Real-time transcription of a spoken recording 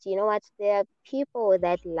you know what, there are people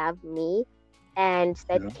that love me and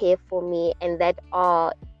that Yeah. care for me and that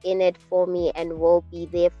are in it for me and will be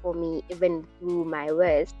there for me even through my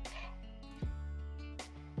worst.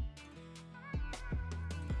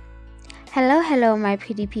 Hello, my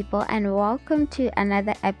pretty people, and welcome to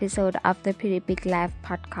another episode of the Pretty Big Life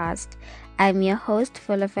podcast. I'm your host,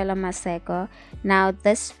 Fulafela Maseko. Now,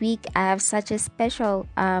 this week I have such a special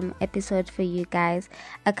episode for you guys.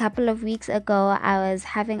 A couple of weeks ago, I was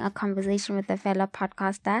having a conversation with a fellow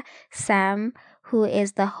podcaster, Sam, who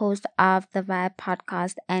is the host of the Vibe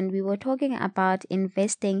podcast, and we were talking about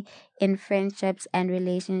investing in friendships and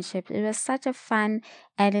relationships. It was such a fun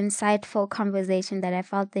and insightful conversation that I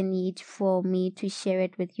felt the need for me to share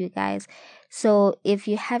it with you guys. So if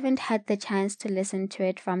you haven't had the chance to listen to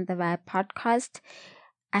it from the Vibe podcast,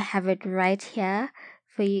 I have it right here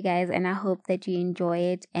for you guys, and I hope that you enjoy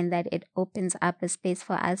it and that it opens up a space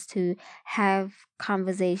for us to have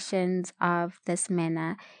conversations of this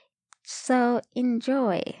manner. So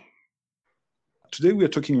enjoy. Today we are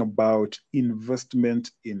talking about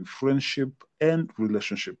investment in friendship and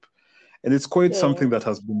relationship. And it's quite Yeah, something that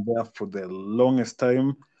has been there for the longest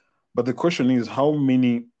time. But the question is, how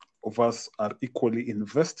many of us are equally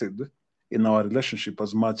invested in our relationship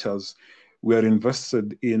as much as we are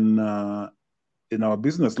invested in our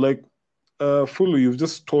business? Like, Fulu, you've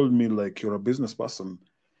just told me like you're a business person.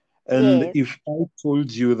 And yes, if I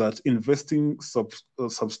told you that investing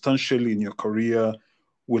substantially in your career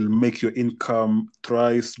will make your income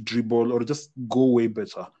thrice, dribble, or just go way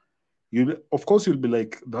better, you of course you'll be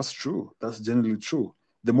like, that's true. That's generally true.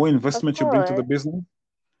 The more of investment you bring to the course. business,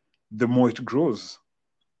 the more it grows.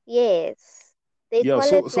 Yes. They Yeah.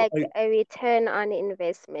 call it So like I a return on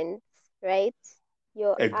investments, right?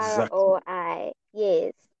 Your exactly, ROI.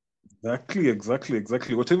 Yes.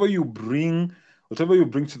 exactly. Whatever you bring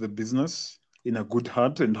to the business in a good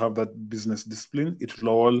heart and have that business discipline, it will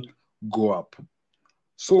all go up.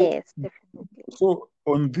 So, Yes, definitely. so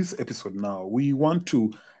on this episode now, we want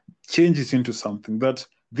to change it into something that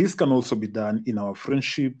this can also be done in our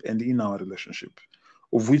friendship and in our relationship,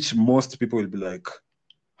 of which most people will be like,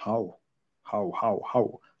 how,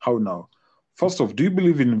 how now? First off, do you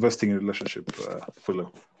believe in investing in relationship, Fuller?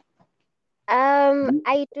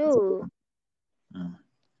 I do. Mm.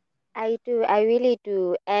 I do. I really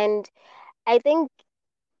do. And I think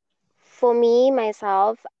for me,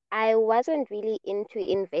 myself, I wasn't really into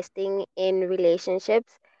investing in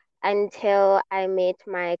relationships until I met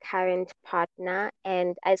my current partner,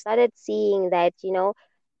 and I started seeing that,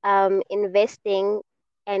 investing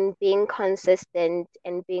and being consistent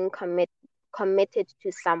and being committed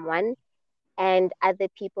to someone and other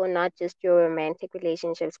people, not just your romantic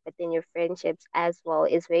relationships, but then your friendships as well,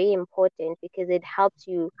 is very important because it helps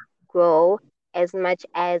you grow as much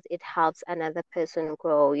as it helps another person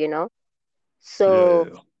grow, you know? So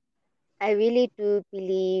Yeah. I really do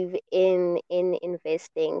believe in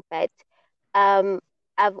investing, but um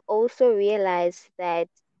I've also realized that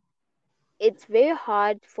it's very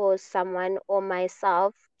hard for someone or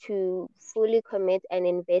myself to fully commit and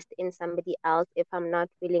invest in somebody else if I'm not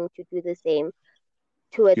willing to do the same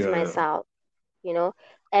towards Yeah. myself, you know?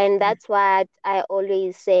 And that's why I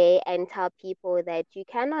always say and tell people that you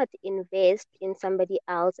cannot invest in somebody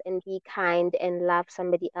else and be kind and love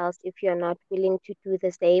somebody else if you're not willing to do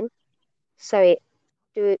the same. Sorry,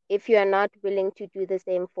 if you are not willing to do the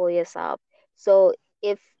same for yourself. So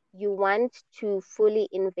if you want to fully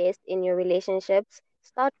invest in your relationships,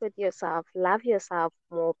 start with yourself, love yourself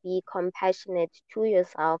more, be compassionate to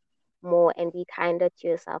yourself more, and be kinder to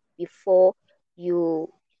yourself before you,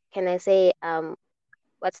 can I say,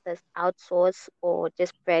 what's this, outsource or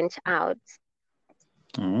just branch out.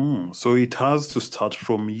 So it has to start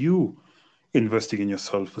from you investing in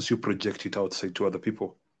yourself as you project it outside to other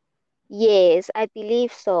people. Yes, I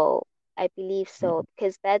believe so. I believe so Mm,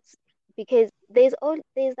 because there's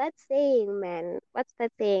that saying, man. What's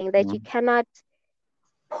that saying? That you mm. cannot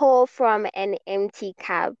pour from an empty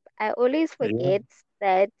cup. I always Yeah. forget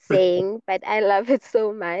that saying, but I love it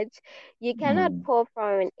so much. You cannot Mm, pour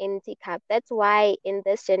from an empty cup. That's why in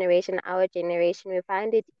this generation, our generation, we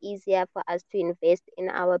find it easier for us to invest in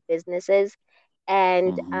our businesses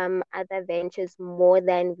and mhm. other ventures more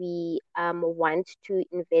than we want to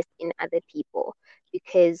invest in other people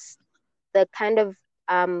because the kind of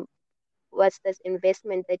what's this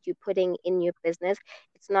investment that you're putting in your business,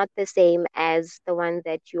 it's not the same as the one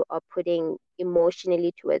that you are putting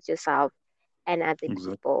emotionally towards yourself and other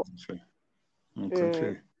people. Exactly. Mm,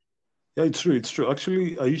 Exactly. Yeah, it's true. It's true.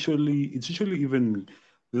 Actually, it's usually even,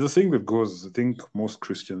 there's a saying that goes, I think most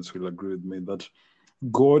Christians will agree with me that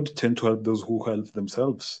God tend to help those who help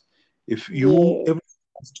themselves. If you,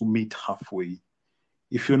 yes, has to meet halfway.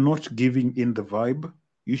 If you're not giving in the vibe,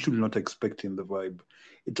 you should not expect in the vibe.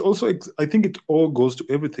 It also, I think it all goes to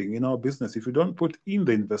everything in our business. If you don't put in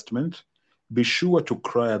the investment, be sure to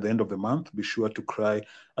cry at the end of the month. Be sure to cry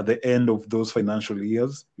at the end of those financial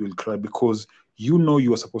years. You'll cry because you know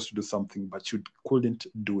you were supposed to do something, but you couldn't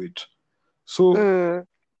do it. So Mm.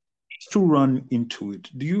 to run into it,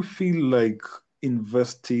 do you feel like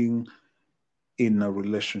investing in a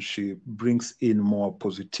relationship brings in more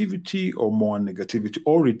positivity or more negativity,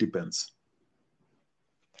 or it depends?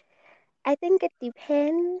 I think it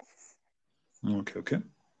depends. Okay, okay.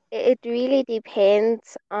 It really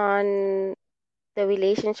depends on the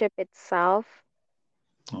relationship itself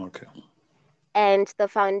Okay. and the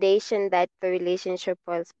foundation that the relationship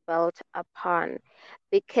was built upon.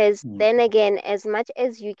 Because Mm. then again, as much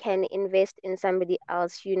as you can invest in somebody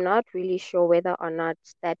else, you're not really sure whether or not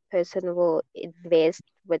that person will invest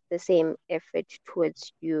with the same effort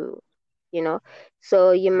towards you, you know?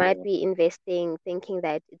 So you might be investing thinking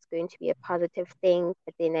that it's going to be a positive thing,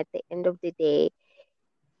 but then at the end of the day,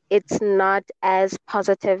 it's not as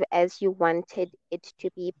positive as you wanted it to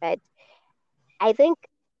be. But I think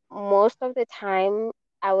most of the time,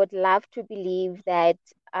 I would love to believe that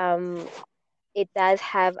um, it does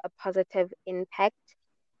have a positive impact,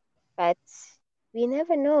 but we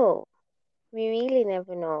never know. We really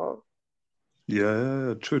never know.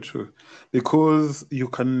 Yeah, true, true. Because you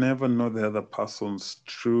can never know the other person's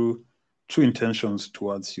true intentions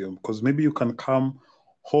towards you. Because maybe you can come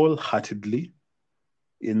wholeheartedly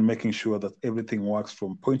in making sure that everything works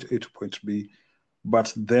from point A to point B,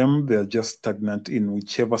 but they're just stagnant in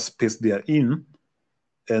whichever space they are in,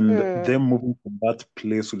 and Mm, them moving from that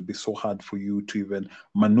place will be so hard for you to even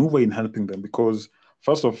maneuver in helping them because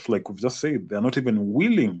first off, like we've just said, they're not even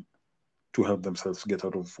willing to help themselves get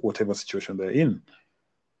out of whatever situation they're in.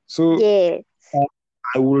 So yes, uh,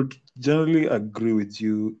 I would generally agree with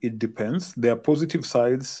you. It depends. There are positive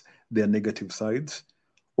sides, there are negative sides,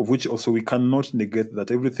 of which also we cannot negate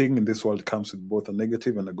that everything in this world comes with both a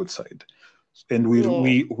negative and a good side. And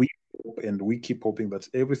yes, we hope and we keep hoping that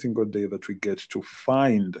every single day that we get to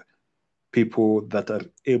find people that are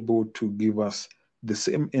able to give us the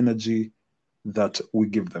same energy that we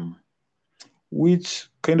give them. Which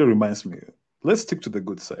kind of reminds me, let's stick to the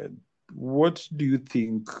good side. What do you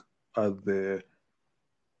think are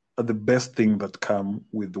the best thing that come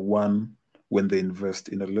with one when they invest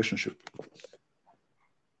in a relationship?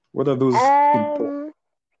 What are those important um,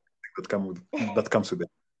 that come with that comes with it?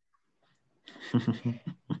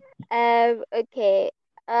 okay.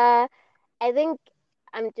 Uh, I think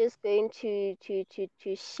I'm just going to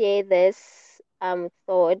share this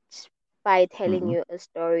thought by telling Hmm. you a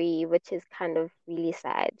story which is kind of really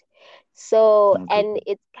sad. So, Okay. and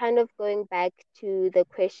it's kind of going back to the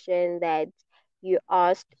question that you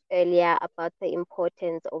asked earlier about the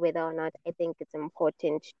importance or whether or not I think it's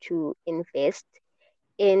important to invest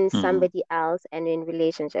in Hmm. somebody else and in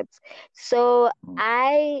relationships. So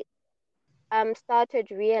I started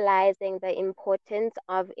realizing the importance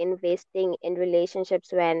of investing in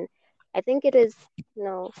relationships when I think it is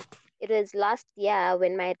no, it was last year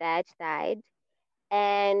when my dad died.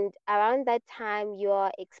 And around that time,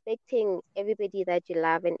 you're expecting everybody that you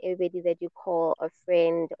love and everybody that you call a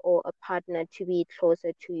friend or a partner to be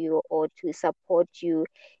closer to you or to support you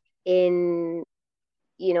in,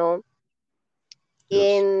 you know,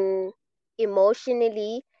 Yes. in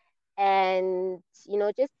emotionally and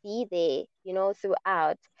just be there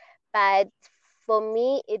throughout. But for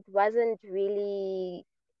me it wasn't really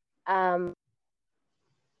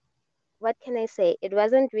what can I say, it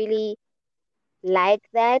wasn't really like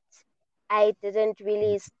that. I didn't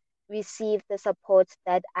really receive the support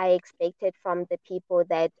that I expected from the people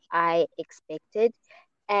that I expected,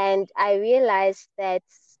 and I realized that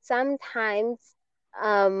sometimes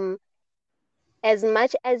um as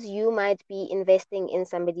much as you might be investing in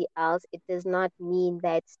somebody else, it does not mean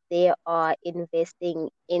that they are investing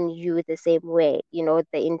in you the same way.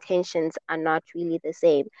 The intentions are not really the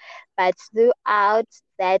same. But throughout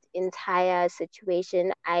that entire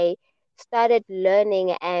situation, I started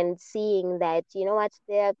learning and seeing that, you know what,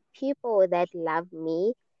 there are people that love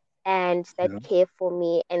me and that Yeah. care for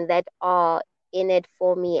me and that are in it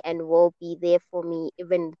for me and will be there for me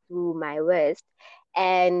even through my worst.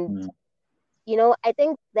 And Mm. I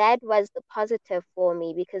think that was the positive for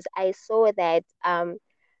me because I saw that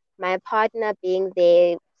my partner being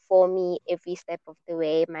there for me every step of the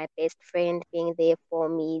way, my best friend being there for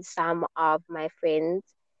me, some of my friends,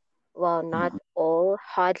 well, not Mhm. all,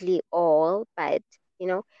 hardly all, but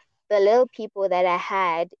the little people that I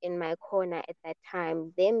had in my corner at that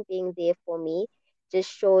time, them being there for me just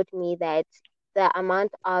showed me that the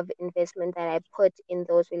amount of investment that I put in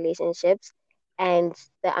those relationships and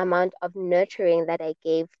the amount of nurturing that I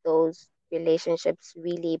gave those relationships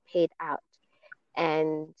really paid out.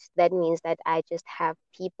 And that means that I just have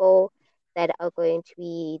people that are going to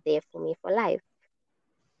be there for me for life.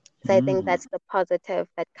 So I think that's the positive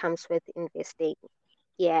that comes with investing.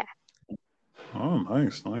 Yeah. Oh,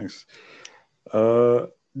 nice.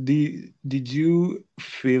 Did you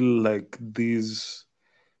feel like these?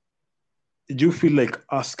 Did you feel like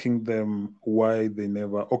asking them why they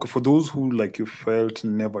never? Okay, for those who like you felt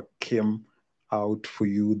never came out for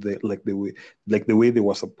you, like the way they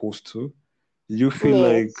were supposed to. Did you feel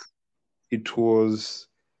like Yes. it was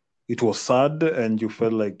it was sad and you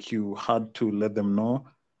felt like you had to let them know,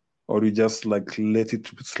 or you just like let it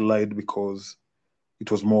slide because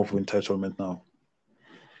it was more of entitlement now?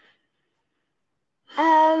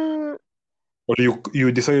 Um, Or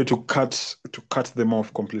you decided to cut them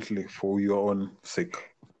off completely for your own sake?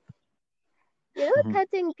 Mhm.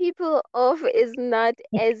 cutting people off is not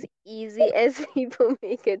as easy as people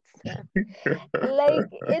make it sound. Like,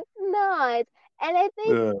 it's not. And I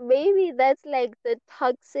think Yeah. maybe that's like the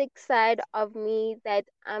toxic side of me, that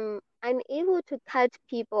I'm unable to cut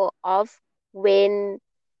people off when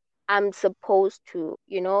I'm supposed to,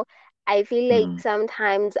 I feel like Mm.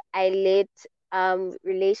 sometimes I let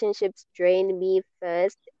relationships drain me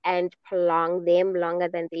first and prolong them longer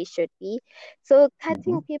than they should be. So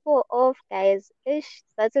cutting Mhm. people off, guys,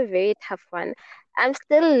 that's a very tough one. I'm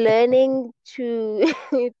still learning to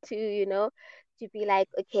to be like,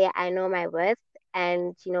 okay, I know my worth,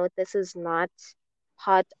 and this is not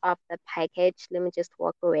part of the package. Let me just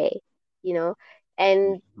walk away, you know.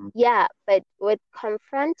 And Mhm. yeah, but with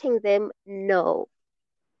confronting them, no,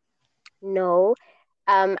 no.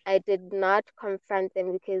 I did not confront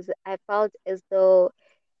them because I felt as though,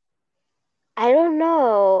 I don't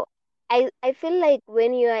know. I feel like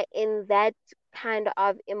when you are in that kind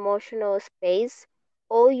of emotional space,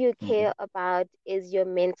 all you Mhm. care about is your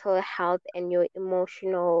mental health and your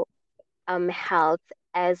emotional health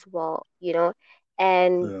as well,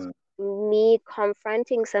 and Yeah. me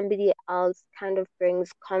confronting somebody else kind of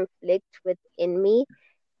brings conflict within me.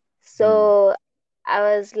 Mm. So I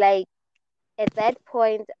was like, at that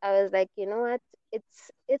point, I was like, you know what?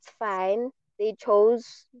 It's fine. They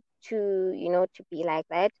chose to be like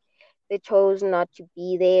that. They chose not to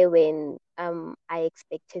be there when I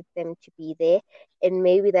expected them to be there. And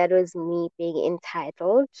maybe that was me being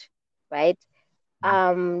entitled, right?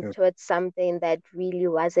 Yeah. Towards something that really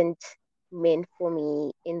wasn't meant for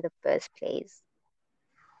me in the first place,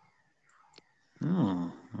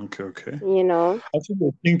 Mm. Okay. you know? Actually,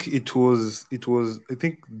 I think it was I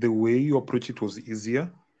think the way you approach it was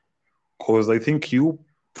easier because I think you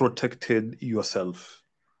protected yourself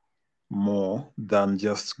more than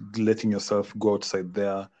just letting yourself go outside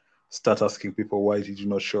there, start asking people, why did you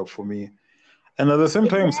not show up for me? And at the same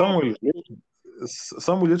time, Exactly.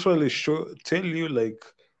 some will literally tell you like,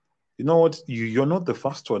 you know what, you're not the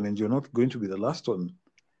first one and you're not going to be the last one.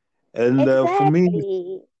 And for me,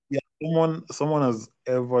 Exactly. yeah, someone has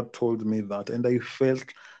ever told me that, and I felt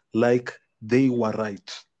like they were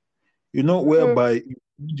right. Mm, Whereby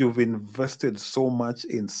you've invested so much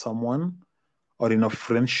in someone or in a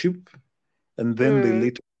friendship, and then they mm,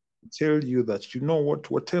 later tell you that, you know what,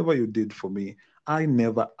 whatever you did for me, I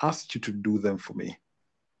never asked you to do them for me.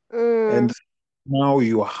 And mm, now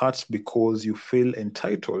you're hurt because you feel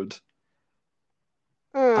entitled.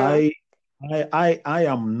 mm, I I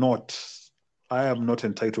am not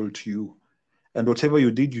entitled to you. And whatever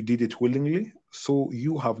you did it willingly. So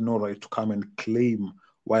you have no right to come and claim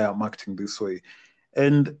why I'm acting this way.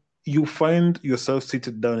 And you find yourself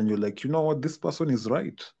seated down and you're like, you know what, this person is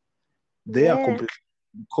right. They are yeah. completely,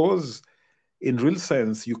 because in real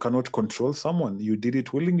sense, you cannot control someone. You did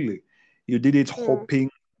it willingly. You did it Mm, hoping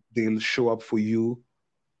they'll show up for you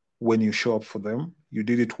when you show up for them. You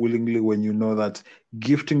did it willingly when you know that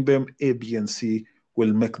gifting them A, B, and C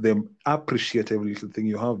will make them appreciate every little thing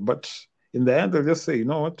you have. But in the end, they'll just say, you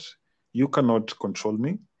know what? You cannot control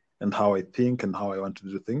me and how I think and how I want to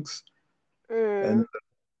do things. And mm,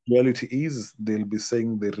 reality is, they'll be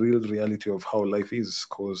saying the real reality of how life is,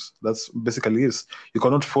 because that's basically is. You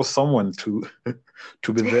cannot force someone to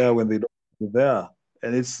to be there when they don't be there.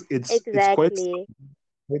 And it's exactly.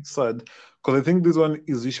 quite sad because I think this one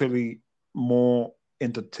is usually more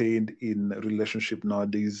entertained in relationship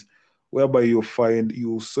nowadays, whereby you find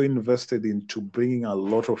you're so invested into bringing a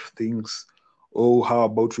lot of things. Oh, how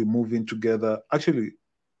about we move in together? Actually,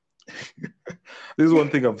 this is one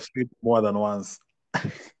thing I've seen more than once.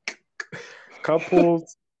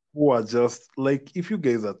 Couples who are just like, if you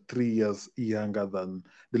guys are 3 years younger than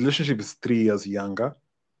the relationship is 3 years younger,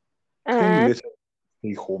 can you Uh-huh. let her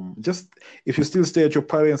stay home? Just if you still stay at your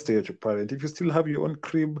parents, stay at your parent. If you still have your own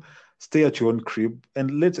crib, stay at your own crib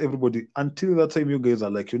and let everybody until that time you guys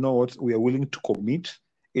are like, you know what, we are willing to commit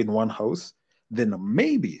in one house, then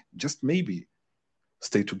maybe, just maybe,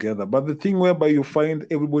 stay together. But the thing whereby you find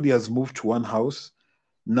everybody has moved to one house,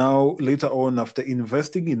 now later on, after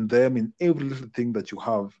investing in them in every little thing that you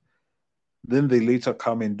have, then they later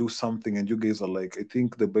come and do something, and you guys are like, I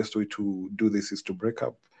think the best way to do this is to break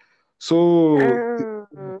up. So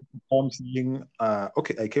Um, I'm saying,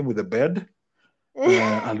 okay, I came with a bed.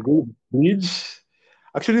 I'll go with the fridge.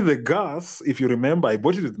 Actually, the gas, if you remember, I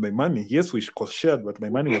bought it with my money. Yes, we cost shared, but my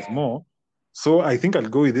money was more. So I think I'll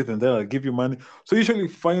go with it and then I'll give you money. So usually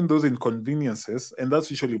find those inconveniences, and that's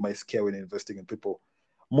usually my scare when investing in people.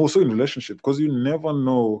 More so in relationship, because you never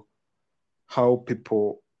know how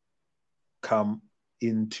people come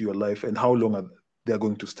into your life and how long they're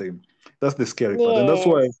going to stay. That's the scary part. And that's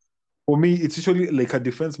why yes. for me, it's usually like a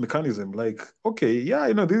defense mechanism. Like, okay,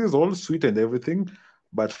 yeah, this is all sweet and everything,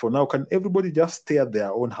 but for now, can everybody just stay at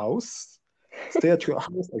their own house? Stay at your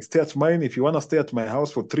house, I stay at mine. If you want to stay at my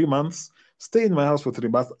house for 3 months, stay in my house for 3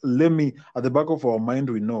 months. Let me, at the back of our mind,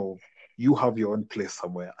 we know you have your own place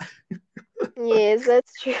somewhere. Yes,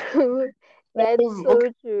 that's true. That's Okay,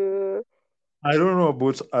 so true. I don't know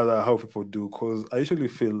about other how people do, because I usually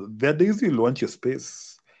feel there are days you'll want your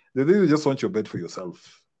space. The days you just want your bed for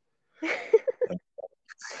yourself.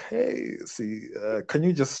 Hey, see, can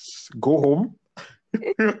you just go home?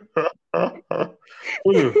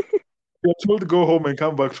 Well, you're told to go home and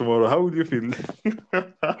come back tomorrow. How would you feel?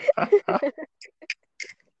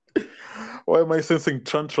 Why am I sensing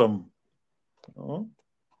tantrum? Oh,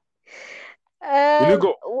 will you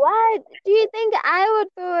go? What do you think I would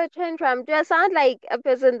throw a tantrum? Do I sound like a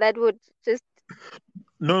person that would just,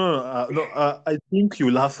 No, no, no. No I think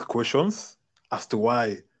you'll ask questions as to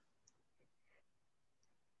why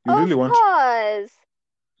you really of want. course,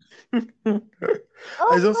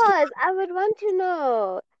 I of just course, I would want to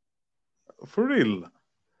know. for real.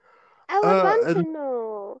 I would want to And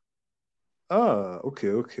know, okay,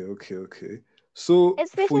 okay, okay, okay. So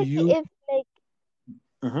for especially you, if like,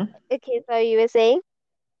 mhm. okay, so you were saying?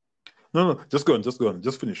 No, no, just go on, just go on,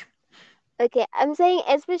 just finish. Okay, I'm saying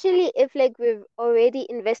especially if like we've already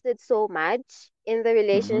invested so much in the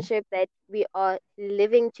Hmm. relationship that we are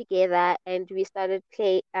living together and we started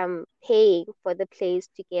paying for the place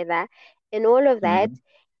together and all of that. Hmm.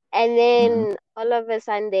 And Hmm. then all of a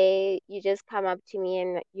Sunday you just come up to me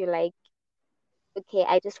and you're like, okay,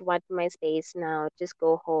 I just want my space now. Just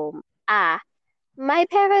go home. My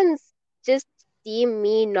parents just deem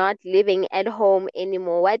me not living at home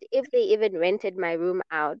anymore. What if they even rented my room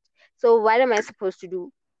out? So what am I supposed to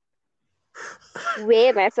do? Where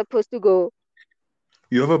am I supposed to go?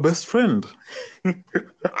 You have a best friend.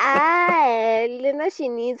 Lena, she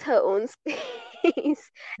needs her own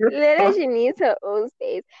space. Lena, she needs her own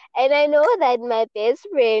space. And I know that my best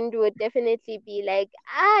friend would definitely be like,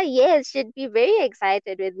 yes, she'd be very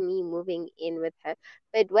excited with me moving in with her.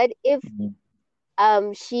 But what if Mhm.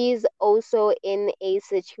 she's also in a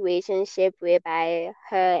situationship whereby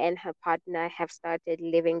her and her partner have started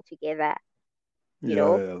living together, you Yeah,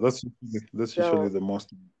 know? yeah, that's usually So the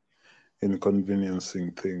most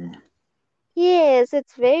inconveniencing thing. yes,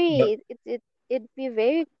 it's But very it'd be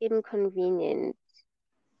very inconvenient.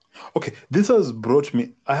 okay, this has brought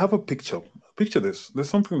me. I have a picture. Picture this. There's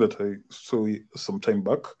something that I saw some time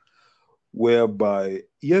back, whereby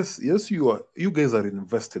yes, you guys are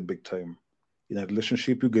invested big time in a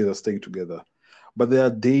relationship. You guys are staying together, but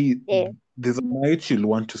Yeah. there's a night you'll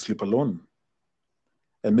want to sleep alone,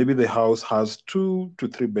 and maybe the house has 2 to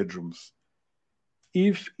 3 bedrooms.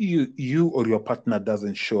 If you or your partner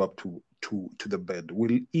doesn't show up to the bed,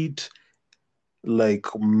 will it like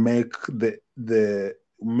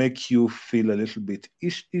make you feel a little bit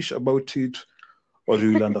ish about it, or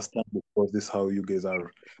you will understand because this is how you guys are?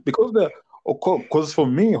 Because for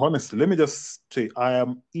me, honestly, let me just say I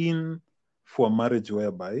am in for a marriage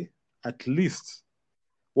whereby at least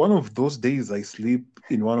one of those days I sleep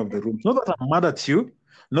in one of the rooms. Not that I'm mad at you,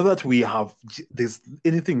 not that there's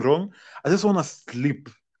anything wrong. I just want to sleep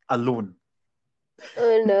alone.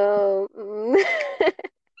 Oh no. Mm.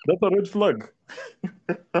 That's a red flag.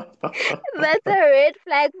 That's a red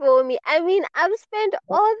flag for me. I mean, I've spent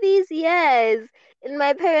all these years in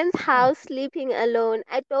my parents' house sleeping alone.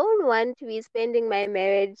 I don't want to be spending my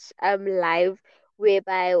marriage life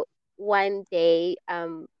whereby one day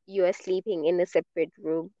you are sleeping in a separate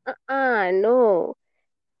room. No.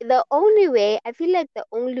 the only way, I feel like the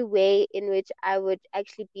only way in which I would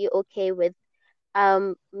actually be okay with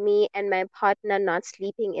me and my partner not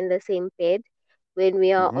sleeping in the same bed when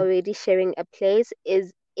we are Mm-hmm. already sharing a place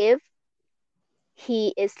is if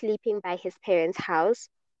he is sleeping by his parents' house,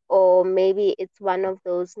 or maybe it's one of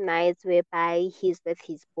those nights whereby he's with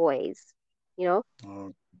his boys, you know?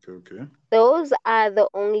 Oh, okay. Those are the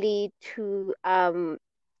only two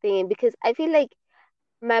thing, because I feel like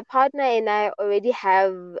my partner and I already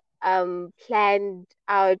have planned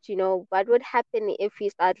out, what would happen if we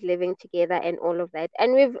start living together and all of that.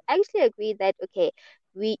 And we've actually agreed that okay,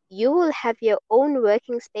 you will have your own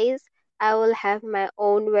working space, I will have my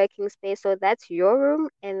own working space. So that's your room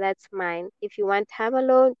and that's mine. If you want time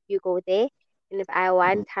alone, you go there. And if I Mm.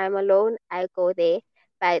 want time alone, I go there.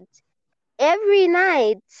 But every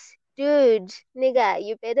night, dude, nigga,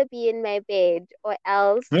 you better be in my bed or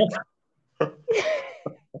else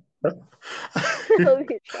there'll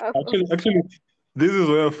be trouble. Actually, this is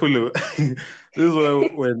where fully. This is where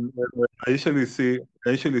when I usually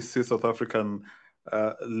see South African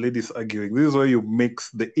ladies arguing. This is where you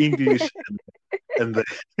mix the English and the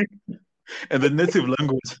and the native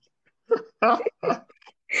language.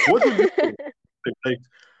 What will you say? Like,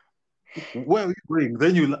 where are you going?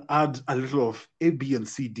 Then you'll add a little of A, B, and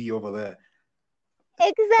C, D over there.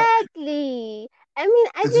 Exactly. I mean,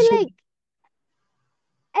 It's usually,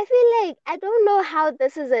 I feel like I don't know how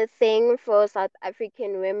this is a thing for South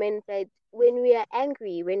African women, but when we are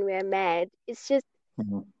angry, when we are mad, it's just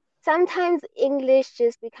Mhm. sometimes English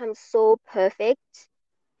just becomes so perfect.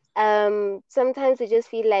 Sometimes we just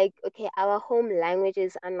feel like, okay, our home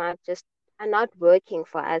languages are not working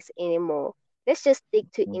for us anymore. Let's just stick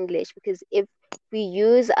to English, because if we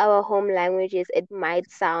use our home languages, it might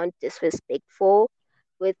sound disrespectful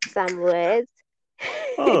with some words.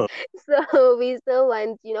 Oh, So we still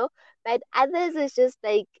want, but others is just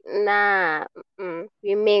like, nah,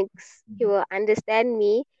 we mix. He will understand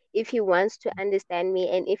me if he wants to understand me,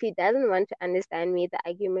 and if he doesn't want to understand me, the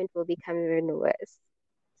argument will become even worse.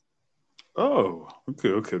 oh,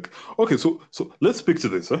 okay. Okay, so let's speak to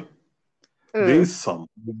this, huh? There Mm. is some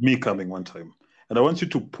me coming one time, and I want you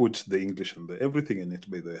to put the English in there, everything in it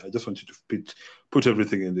by there. I just want you to put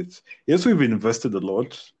everything in it. Yes, we've invested a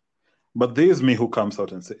lot, but there's me who comes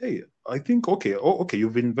out and say, "Hey, I think okay, okay,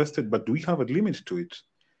 you've invested, but do we have a limit to it?"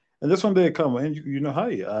 And that's one day I come and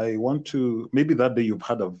hi, I want to. Maybe that day you've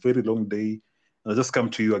had a very long day, and I just come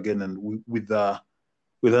to you again and with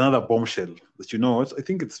another bombshell that what I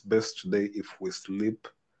think it's best today if we sleep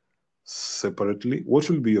separately. What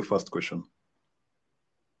will be your first question?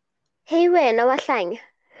 Hey, wena wahlang.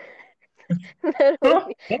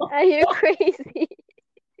 Are you crazy?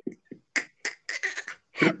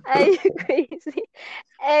 Are you crazy?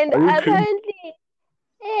 And Are you crazy? apparently,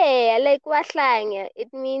 hey, like wahlang,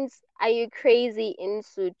 it means are you crazy in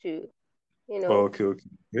Sutu, you know? Okay.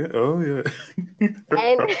 Yeah. Oh, yeah.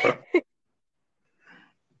 And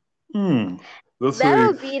Hmm. That's that very.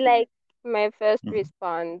 would be like my first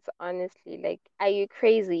response, honestly. Like, are you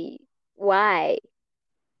crazy? Why?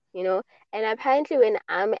 You know? And apparently, when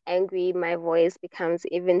I'm angry, my voice becomes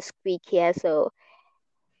even squeakier. So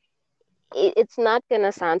it's not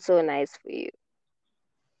gonna sound so nice for you.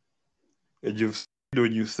 And you've said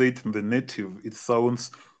when you say it in the native, it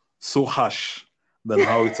sounds so harsh than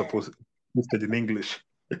how it's supposed to be in English.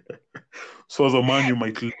 So as a man, you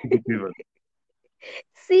might lose it even.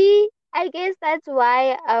 See, I guess that's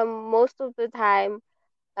why most of the time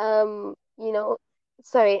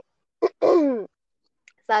sorry,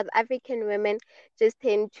 South African women just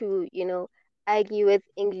tend to, argue with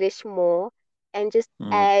English more and just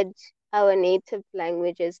Hmm. add our native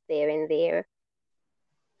languages there and there.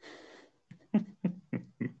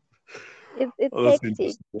 It's Oh, that's hectic.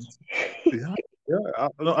 interesting. Yeah, yeah.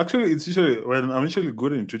 No, actually, it's usually when I'm usually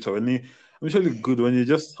good in Twitter. I'm usually good when you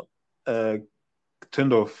just uh,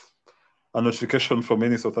 turn off a notification from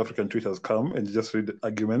any South African tweet has come and you just read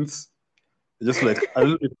arguments, just like a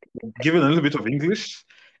little bit, given a little bit of English,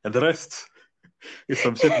 and the rest is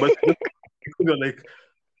some shit. But you're like,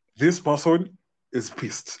 this person is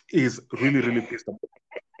pissed. Is really pissed.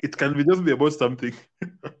 It can be just be about something.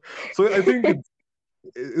 So I think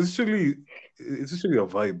it's usually it's usually a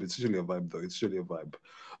vibe. It's usually a vibe, though. It's usually a vibe,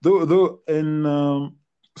 though. And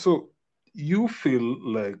so you feel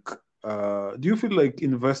like, do you feel like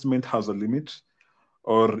investment has a limit,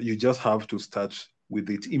 or you just have to start with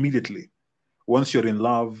it immediately? Once you're in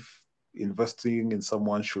love, investing in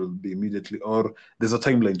someone should be immediately, or there's a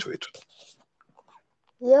timeline to it.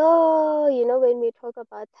 Yo, when we talk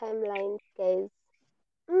about timelines, guys,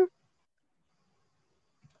 mm,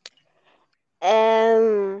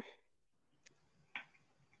 um,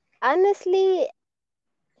 Honestly,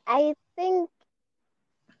 I think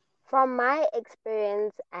from my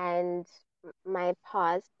experience and my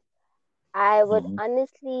past, I would Mhm.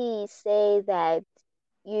 honestly say that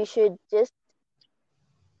you should just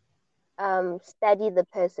study the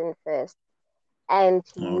person first and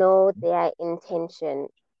Oh, know their intention,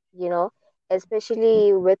 you know,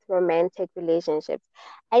 especially with romantic relationships.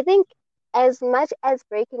 I think as much as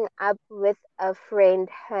breaking up with a friend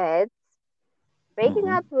hurts, breaking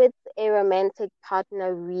mhm. up with a romantic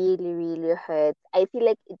partner really, really hurts. I feel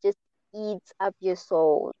like it just eats up your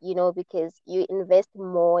soul, because you invest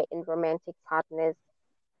more in romantic partners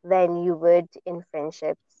than you would in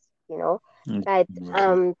friendships, you know. Mm, But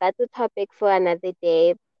exactly. that's a topic for another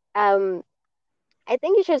day. Um, I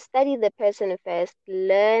think you should study the person first,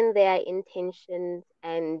 learn their intentions,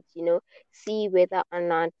 and see whether or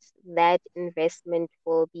not that investment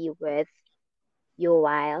will be worth your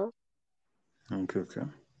while. Okay, okay.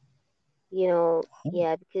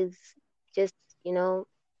 Yeah, because just, you know,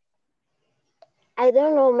 I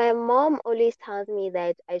don't know. My mom always tells me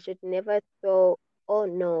that I should never throw, oh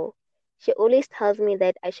no. She always tells me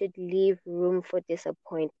that I should leave room for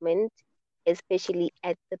disappointment, especially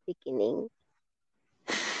at the beginning.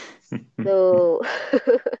 So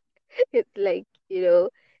it's like,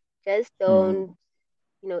 just don't,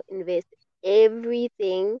 Mm, invest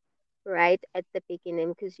everything right at the beginning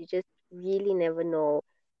because you just really never know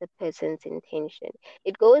the person's intention.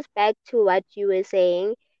 It goes back to what you were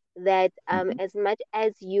saying that mhm. as much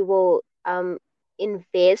as you will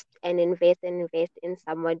invest and invest and invest in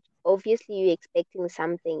someone, obviously you're expecting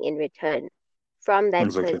something in return from that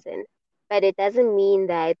Exactly. person. But it doesn't mean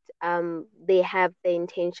that they have the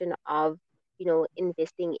intention of,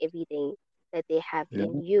 investing everything that they have Yeah,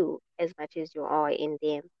 in you as much as you are in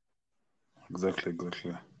them, exactly,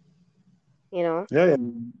 exactly. you know? Yeah, yeah,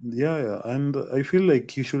 yeah, yeah. And I feel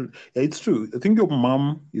like you should. Yeah, it's true. I think your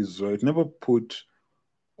mom is right. Never put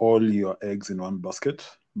all your eggs in one basket.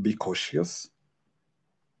 Be cautious.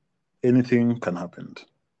 Anything can happen,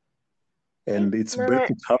 and It's it's best not.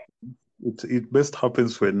 it happens. It best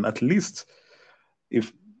happens when at least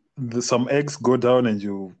if some eggs go down and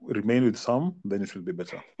you remain with some, then it will be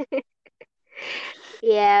better.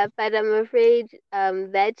 Yeah, but I'm afraid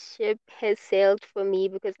that ship has sailed for me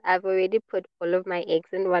because I've already put all of my eggs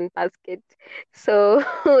in one basket. So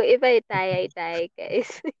if I die, I die,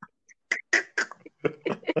 guys.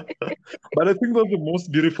 But I think that's the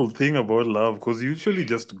most beautiful thing about love because you usually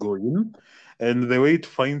just go in, and the way it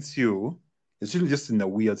finds you, it's usually just in a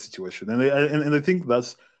weird situation. And I think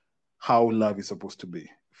that's how love is supposed to be.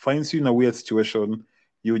 Finds you in a weird situation,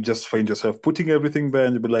 you just find yourself putting everything there,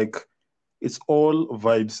 and you be like, it's all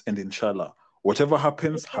vibes and inshallah. Whatever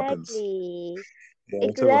happens, happens. Exactly. Yeah,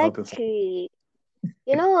 whatever happens, happens. Exactly.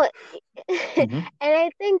 You know, and Hmm.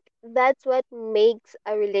 I think that's what makes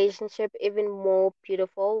a relationship even more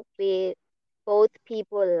beautiful, where both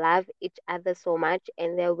people love each other so much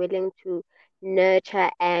and they're willing to nurture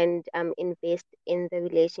and invest in the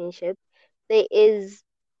relationship. There is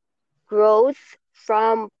growth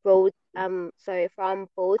from both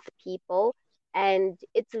people, and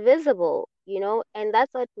it's visible, and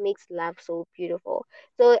that's what makes love so beautiful.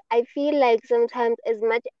 So I feel like sometimes as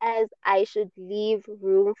much as I should leave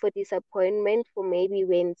room for disappointment for maybe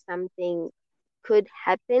when something could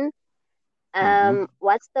happen, Hmm.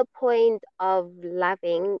 what's the point of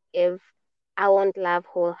loving if I won't love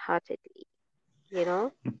wholeheartedly, you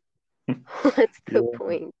know? What's the Yeah.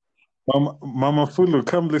 point? Mama Fulu,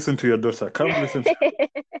 come listen to your daughter. Come listen to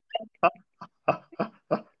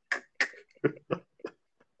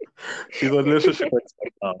she's a relationship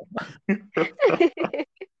expert now.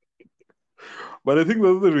 But I think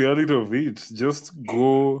that's the reality of it. Just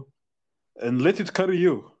go and let it carry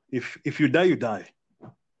you. If you die, you die.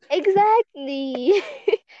 Exactly.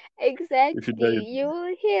 If you die, Exactly. you You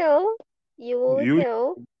will heal. You will you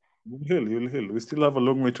heal. you'll heal. You'll heal. We still have a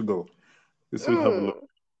long way to go. We still have a long. Mm.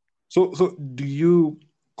 So do you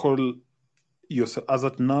call yourself as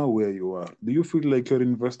at now where you are? Do you feel like you're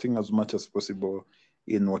investing as much as possible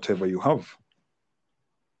in whatever you have?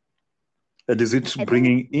 And is it I think,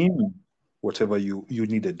 bringing in whatever you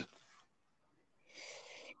needed?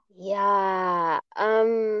 yeah,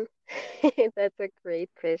 that's a great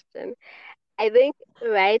question. I think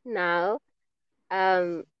right now,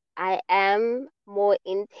 um, I am more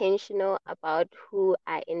intentional about who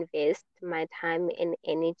I invest my time and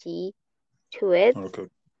energy to it. Okay.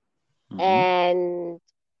 Mm-hmm. And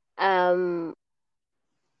um,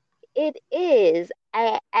 it is.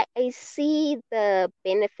 I see the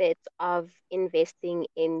benefits of investing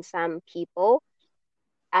in some people.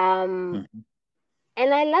 Um, Mm-hmm.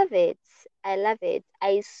 And I love it. I love it.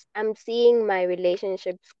 I'm seeing my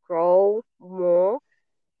relationships grow more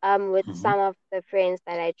with Mhm. some of the friends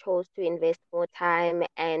that I chose to invest more time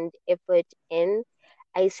and effort in.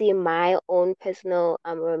 I see my own personal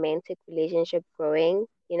romantic relationship growing,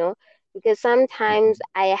 because sometimes Mhm.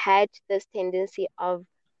 I had this tendency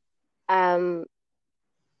um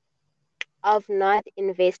of not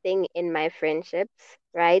investing in my friendships,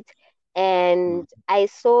 right? And I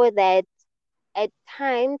saw that at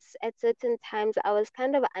certain times, I was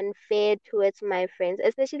kind of unfair towards my friends,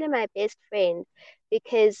 especially my best friend,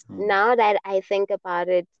 because Mhm. now that I think about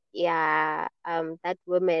it, yeah, that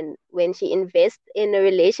woman, when she invests in a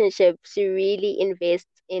relationship, she really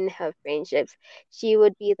invests in her friendships. She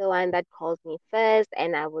would be the one that calls me first,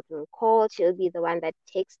 and I wouldn't call. She'll be the one that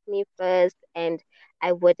texts me first, and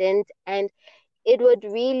I wouldn't. And it would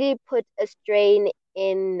really put a strain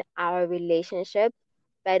in our relationship,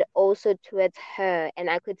 but also towards her. And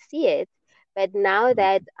I could see it. But now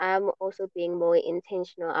that I'm also being more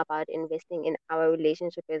intentional about investing in our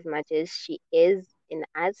relationship as much as she is in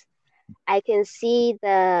us, I can see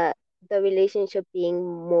the relationship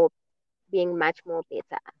being much more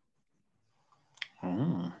better.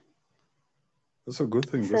 Ah, that's a good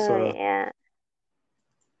thing. So yeah.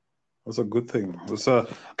 That's a good thing.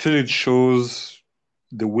 Actually, it shows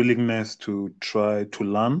the willingness to try to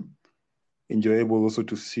learn, and you're able also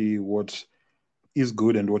to see what is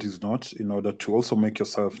good and what is not, in order to also make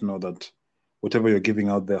yourself know that whatever you're giving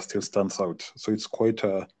out there still stands out. So it's quite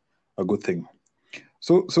a good thing.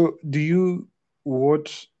 So do you,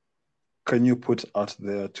 what can you put out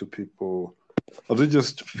there to people? As we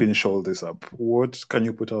just finish all this up, what can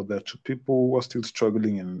you put out there to people who are still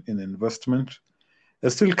struggling in investment? They're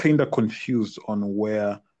still kind of confused on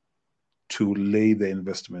where to lay the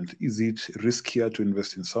investment. Is it riskier to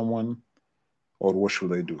invest in someone, or what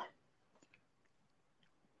should I do?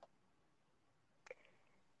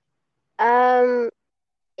 Um,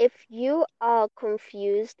 if you are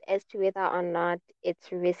confused as to whether or not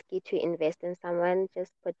it's risky to invest in someone,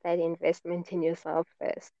 just put that investment in yourself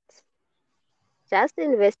first. Just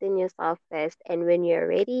invest in yourself first, and when you're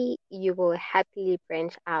ready, you will happily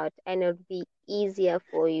branch out, and it'll be easier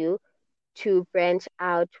for you to branch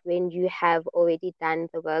out when you have already done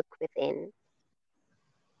the work within.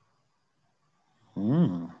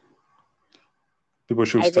 Hmm. People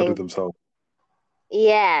should I start with think, themselves.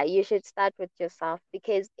 yeah, you should start with yourself,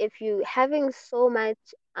 because if you having so much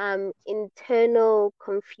internal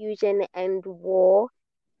confusion and war,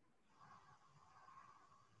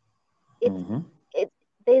 it's Hmm. it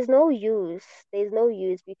there's no use. There's no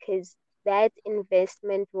use, because that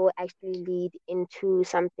investment will actually lead into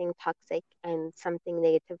something toxic and something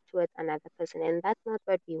negative towards another person, and that's not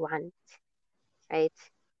what we want, right?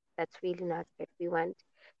 That's really not what we want.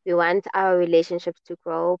 We want our relationships to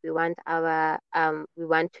grow. We want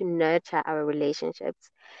to nurture our relationships.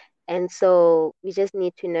 And so we just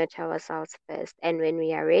need to nurture ourselves first. And when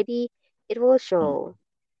we are ready, it will show,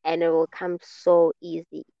 and it will come so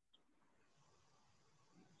easy.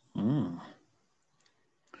 Mm.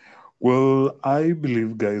 Well, I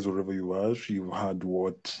believe, guys, wherever you are, you've heard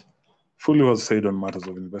what Fully was said on matters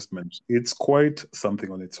of investment. It's quite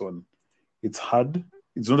something on its own. It's hard.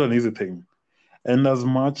 It's not an easy thing. And as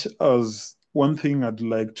much as one thing I'd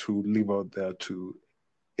like to leave out there to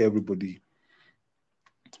everybody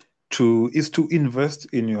to is to invest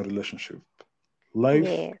in your relationship.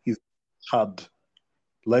 Life Yeah. is hard.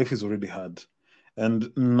 Life is already hard.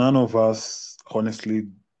 And none of us honestly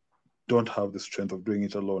don't have the strength of doing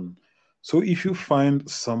it alone. So if you find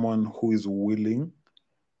someone who is willing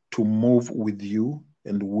to move with you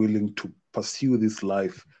and willing to pursue this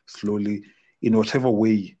life slowly in whatever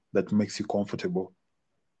way that makes you comfortable,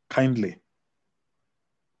 kindly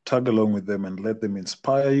tag along with them and let them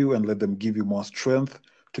inspire you and let them give you more strength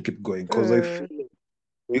to keep going. Because I Mm, feel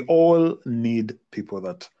we all need people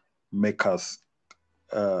that make us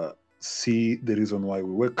see the reason why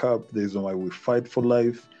we wake up, the reason why we fight for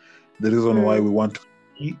life, the reason why mm. we want to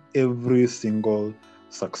see every single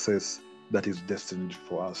success that is destined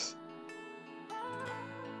for us.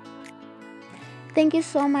 Thank you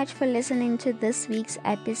so much for listening to this week's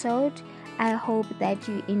episode. I hope that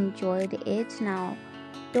you enjoyed it. Now,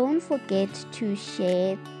 don't forget to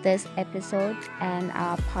share this episode and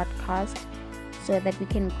our podcast so that we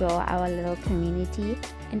can grow our little community.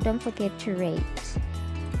 And don't forget to rate.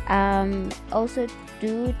 Also,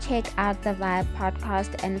 do check out the Vibe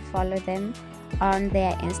podcast and follow them on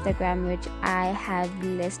their Instagram, which I have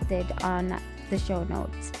listed on the show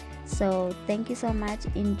notes. So thank you so much.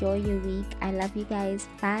 Enjoy your week. I love you guys.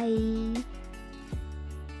 Bye.